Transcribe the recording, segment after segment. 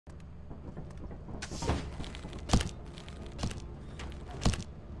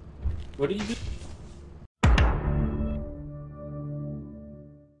What do you do?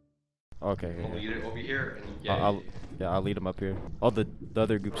 Okay. We'll lead it over here. And I'll lead them up here. Oh, the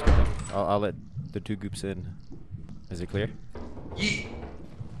other group's coming. I'll let the two groups in. Is it clear? Yeet!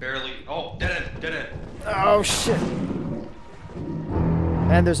 Barely. Oh, dead end, dead end. Oh shit!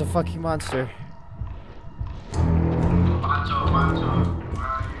 And there's a fucking monster.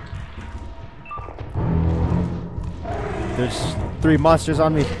 There's 3 monsters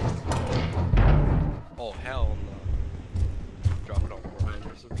on me. Oh hell no! Drop it on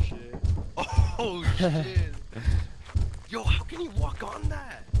Warhammer or some shit. Oh shit! Yo, how can you walk on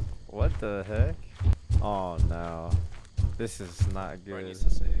that? What the heck? Oh no. This is not good. Brian needs to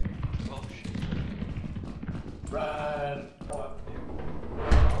say, oh shit. Run!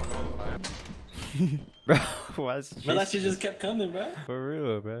 Bro, why is But that shit just kept coming, bro. For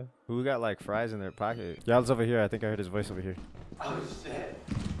real, bro. Who got like fries in their pocket? Y'all's over here. I think I heard his voice over here. Oh shit.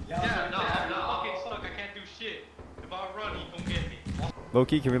 Yeah, no, I'm fucking stuck. I can't do shit. If I run, he gonna get me.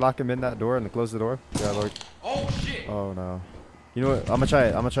 Low-key, can we lock him in that door and close the door? Yeah, Lord. Oh shit! Oh no. You know what? I'm gonna try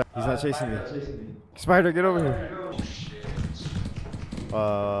it. He's not chasing me. Spider, get over here. Oh shit.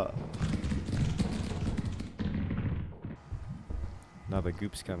 Now the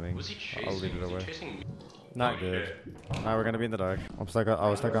goop's coming. Was he chasing? I'll leave it away. Was he chasing me? Not good. Now we're gonna be in the dark. I was stuck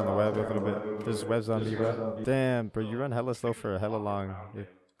on the web a little bit. There's webs on me, bro. Damn, bro, you run hella slow for a hella long. Yeah.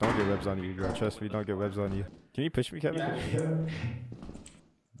 Don't get webs on you, bro. Trust me, don't get webs on you. Can you push me, Kevin?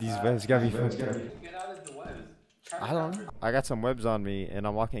 These webs got me fucked up. Get out of the webs. I don't know. I got some webs on me and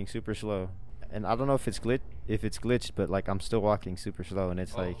I'm walking super slow. And I don't know if it's glitched, but like I'm still walking super slow and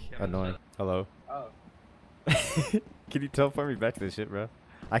it's like annoying. Hello. Oh. Can you teleport me back to this shit, bro?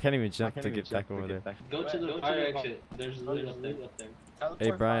 I can't even jump to get back over there. Go to the fire exit. There's a loot up there.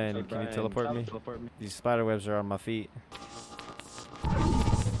 Hey Brian, can you teleport me? These spider webs are on my feet.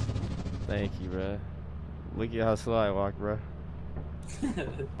 Thank you, bro. Look at how slow I walk, bro.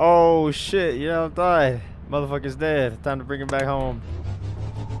 Oh shit, yeah, I'm died. Motherfucker's dead. Time to bring him back home.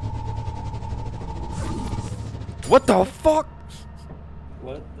 What the fuck?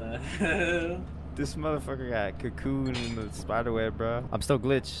 What the hell? This motherfucker got cocooned in the spider web, bro. I'm still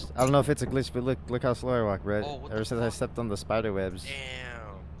glitched. I don't know if it's a glitch, but look how slow I walk, bro. Oh, Ever since I stepped on the spider webs.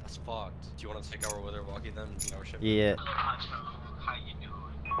 Damn, that's fucked. Do you want to take our weather walking them in our ship? Yeah.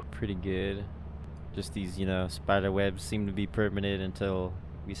 Pretty good. Just these, you know, spider webs seem to be permanent until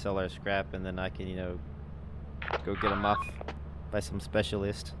we sell our scrap, and then I can, you know, go get them off by some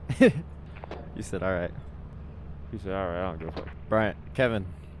specialist. You said, all right. You said, all right, I don't give a fuck. Brian, Kevin,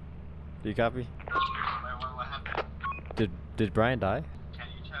 do you copy? What happened? Did Brian die? Can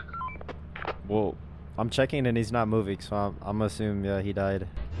you check? Well, I'm checking and he's not moving, so I'm gonna assume, yeah, he died.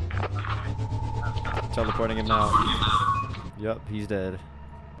 Teleporting him now. Yup, he's dead.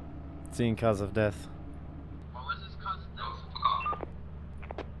 Seeing cause of death. What was his cause of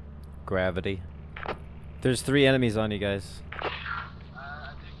death? Gravity. There's 3 enemies on you guys. I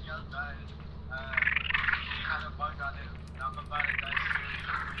think he all died. He had a bug on it. Now I'm about to die.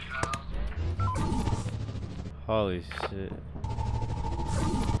 Holy shit.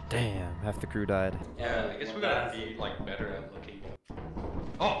 Damn, half the crew died. Yeah, I guess we gotta be like better at looking.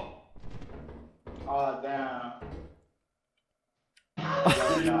 Oh! Oh, damn.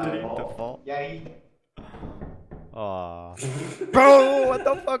 Did he default? Yeah, he. Aw. Bro, what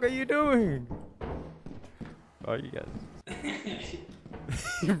the fuck are you doing? Oh, you guys.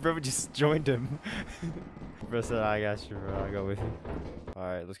 Bro just joined him. Bro said, I got you, bro. I'll go with you.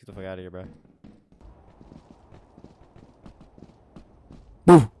 Alright, let's get the fuck out of here, bro.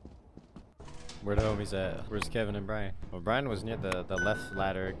 Where the homies at? Where's Kevin and Brian? Well, Brian was near the left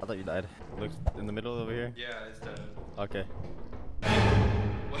ladder. I thought you died. Look in the middle over here. Yeah, it's dead. Okay.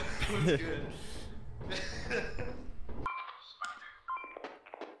 What's good?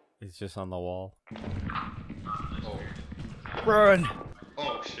 It's just on the wall. Oh. Run!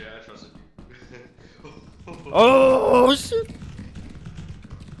 Oh shit, I trusted you. Oh shit!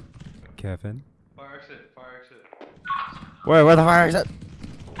 Kevin? Fire exit, fire exit. Where the fire exit?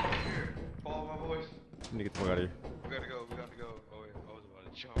 Here, follow my voice. Let me get the fuck out of here. We gotta go, we gotta go. Oh wait, I was about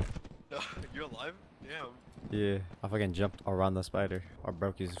to jump. No, you're alive? Damn. Yeah, I fucking jumped around the spider. Or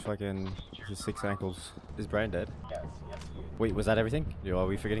broke his 6 ankles. Is Brian dead? Yes. Wait, was that everything? Yo, are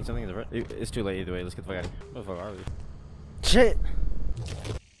we forgetting something? Is it right? It's too late either way. Let's get the fuck out of here. Where the fuck are we? Shit!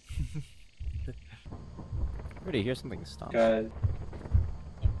 I already hear something stomp. Guys.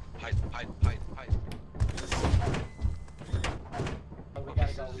 Hide. We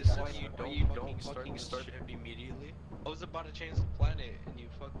gotta go. This is why you don't fucking start it immediately. I was about to change the planet and you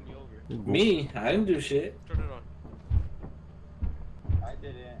fucked me over. Me? I didn't do shit. Turn it on. I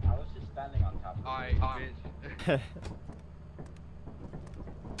didn't. I was just Alright, bitch.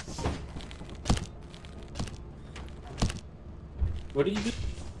 What are you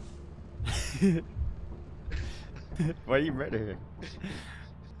doing? Why you murder her?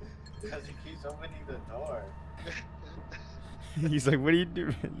 Because he keeps opening the door. He's like, what are you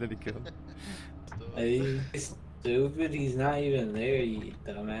doing? Let it go. Hey, stupid. He's not even there, you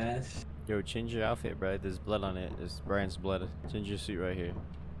dumbass. Yo, change your outfit, bro. There's blood on it. There's Brian's blood. Change your suit right here.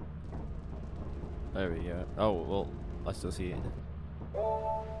 There we go. Oh, well, I still see it.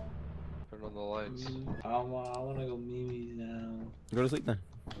 Turn on the lights. I wanna go Mimi's now. Go to sleep then.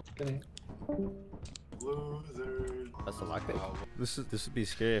 Good night. Loser. That's a lockpick. Wow. This would be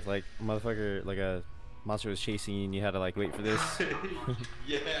scary if like a motherfucker, like a monster was chasing you and you had to like wait for this.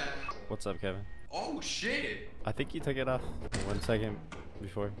 Yeah. What's up, Kevin? Oh shit! I think you took it off 1 second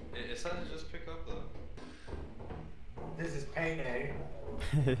before. It said to just pick up though. This is payday.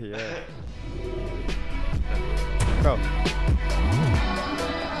 Yeah. Bro.